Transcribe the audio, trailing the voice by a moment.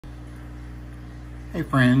Hey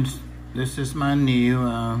friends, this is my new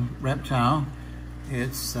reptile.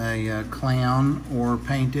 It's a clown or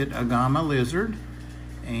painted Agama lizard,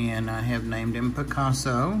 and I have named him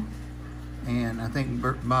Picasso. And I think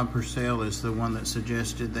Bob Purcell is the one that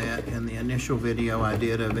suggested that in the initial video I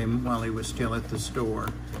did of him while he was still at the store.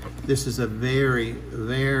 This is a very,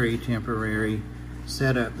 very temporary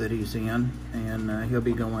setup that he's in, and he'll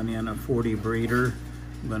be going in a 40 breeder.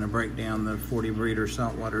 I'm going to break down the 40 breeder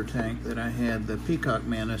saltwater tank that I had the peacock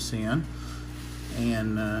mantis in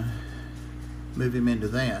and move him into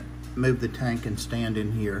that. Move the tank and stand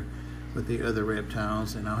in here with the other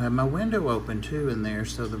reptiles, and I'll have my window open too in there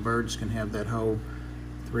so the birds can have that whole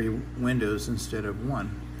 3 windows instead of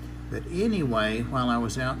 1. But anyway, while I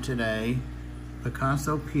was out today,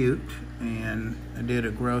 Picasso puked, and I did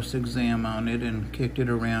a gross exam on it and kicked it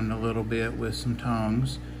around a little bit with some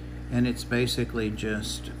tongs. And it's basically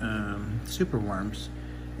just superworms.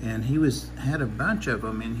 And he had a bunch of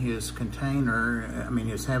them in his container,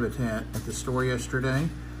 his habitat at the store yesterday,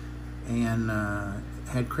 and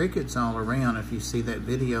had crickets all around. If you see that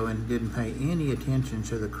video and didn't pay any attention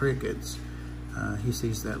to the crickets, he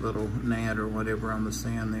sees that little gnat or whatever on the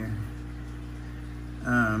sand there.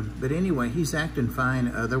 But anyway, he's acting fine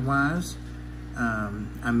otherwise.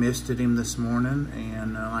 I misted him this morning,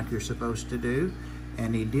 and like you're supposed to do.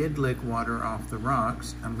 And he did lick water off the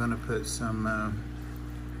rocks. I'm gonna put some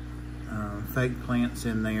fake plants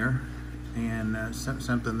in there and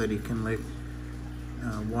something that he can lick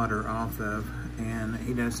water off of. And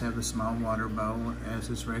he does have a small water bowl as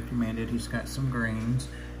is recommended. He's got some greens.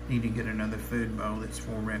 Need to get another food bowl that's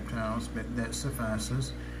for reptiles, but that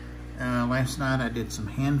suffices. Last night I did some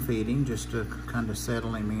hand feeding just to kind of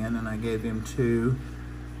settle him in, and I gave him 2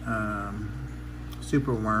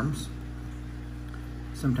 super worms.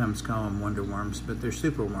 Sometimes call them wonder worms, but they're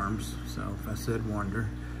super worms, so if I said wonder.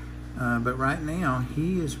 But right now,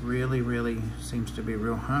 he is really seems to be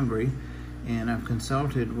real hungry, and I've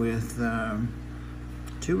consulted with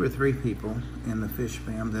 2 or 3 people in the fish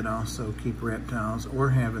fam that also keep reptiles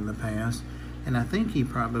or have in the past, and I think he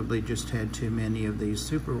probably just had too many of these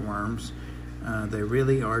super worms. They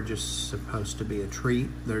really are just supposed to be a treat.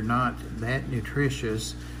 They're not that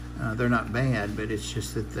nutritious. They're not bad, but it's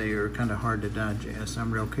just that they are kind of hard to digest.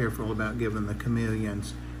 I'm real careful about giving the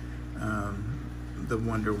chameleons the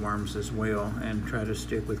wonder worms as well, and try to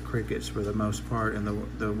stick with crickets for the most part, and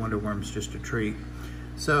the wonder worms just a treat.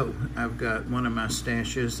 So I've got one of my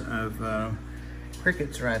stashes of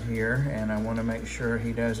crickets right here, and I want to make sure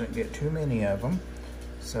he doesn't get too many of them.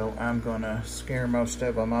 So I'm going to scare most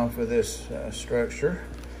of them off of this structure,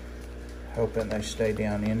 hoping they stay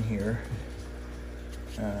down in here.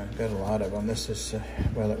 Got a lot of them. This is,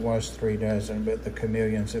 well, it was 3 dozen, but the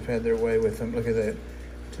chameleons have had their way with them. Look at that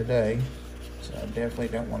today. So I definitely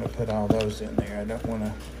don't want to put all those in there. I don't want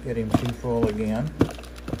to get him too full again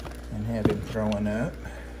and have him throwing up.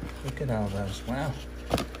 Look at all those. Wow.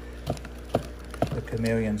 The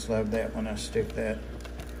chameleons love that when I stick that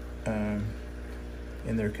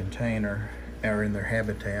in their container, or in their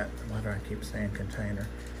habitat. Why do I keep saying container?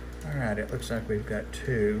 All right, it looks like we've got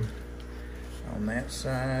 2 on that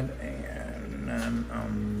side and none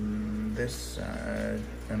on this side,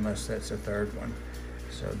 unless that's a 3rd one.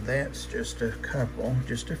 So that's just a couple,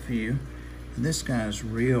 just a few. And this guy's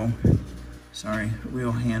real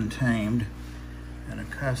hand tamed and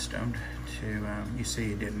accustomed to, you see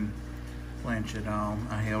he didn't flinch at all.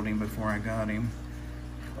 I held him before I got him.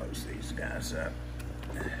 Close these guys up.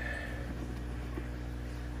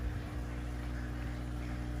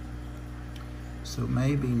 So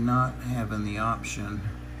maybe not having the option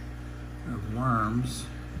of worms,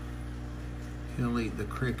 he'll eat the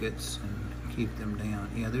crickets and keep them down.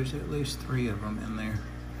 Yeah, there's at least 3 of them in there.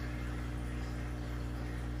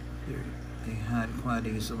 They hide quite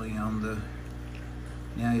easily on the,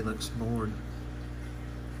 now he looks bored.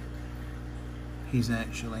 He's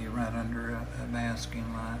actually right under a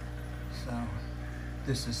basking light. So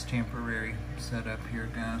this is temporary setup here,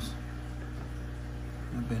 guys.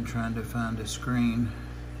 I've been trying to find a screen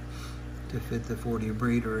to fit the 40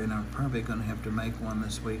 breeder, and I'm probably going to have to make one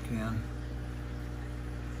this weekend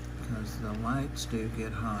because the lights do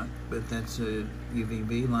get hot, but that's a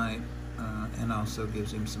UVB light and also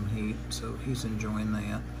gives him some heat, so he's enjoying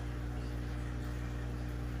that.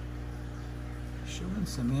 Showing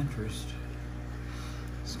some interest.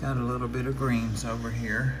 It's got a little bit of greens over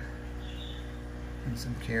here and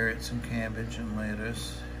some carrots and cabbage and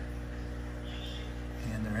lettuce.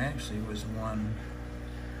 And there actually was 1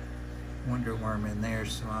 wonder worm in there,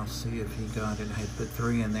 so I'll see if he got it. I had put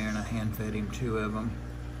 3 in there, and I hand fed him 2 of them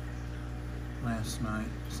last night,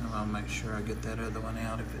 so I'll make sure I get that other one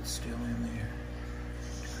out if it's still in there.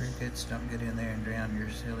 crickets, don't get in there and drown your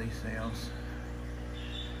silly selves.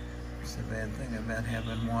 It's the bad thing about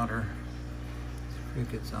having water.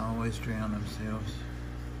 Crickets always drown themselves.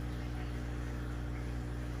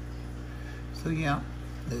 So yeah,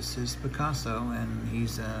 this is Picasso, and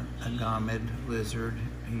he's a Agamid lizard.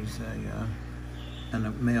 He's a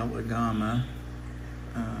male Agama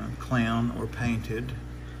clown or painted,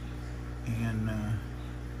 and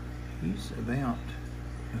he's about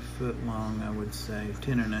a foot long, I would say,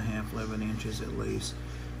 10.5, 11 inches at least.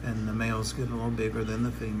 And the males get a little bigger than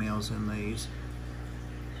the females in these.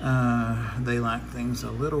 They like things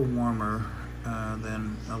a little warmer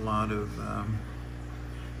than a lot of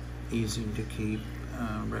easy to keep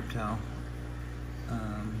reptile,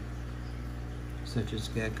 such as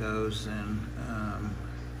geckos and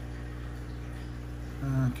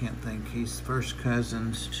I can't think. He's first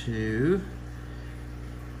cousins to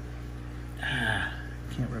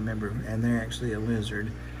can't remember, and they're actually a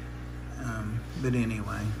lizard. But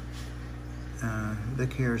anyway, the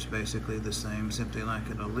care is basically the same, except they like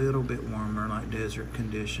it a little bit warmer, like desert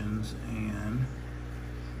conditions. And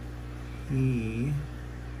he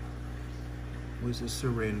was a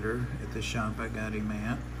surrender at the shop I got him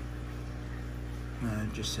at.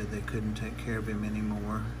 Just said they couldn't take care of him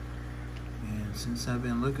anymore. And since I've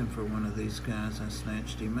been looking for one of these guys, I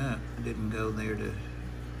snatched him up. I didn't go there to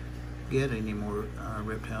get any more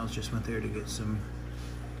reptiles, just went there to get some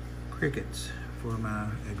crickets for my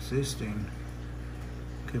existing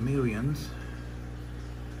chameleons.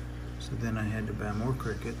 So then I had to buy more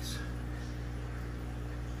crickets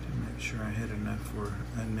to make sure I had enough for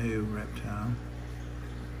a new reptile.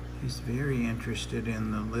 He's very interested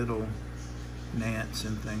in the little gnats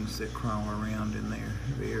and things that crawl around in there.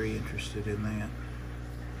 Very interested in that.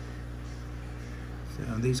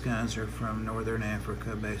 So these guys are from northern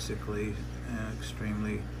Africa, basically,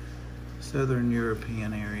 extremely southern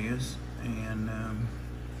European areas, and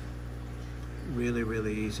really,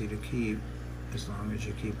 really easy to keep as long as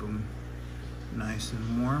you keep them nice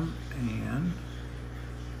and warm and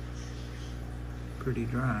pretty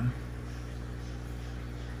dry.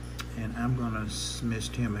 And I'm going to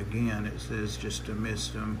mist him again. It says just to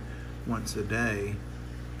mist him once a day,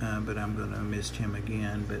 but I'm going to mist him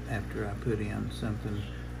again, but after I put in something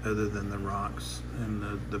other than the rocks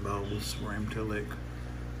and the bowls for him to lick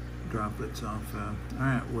droplets off of. All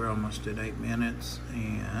right, we're almost at 8 minutes,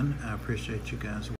 and I appreciate you guys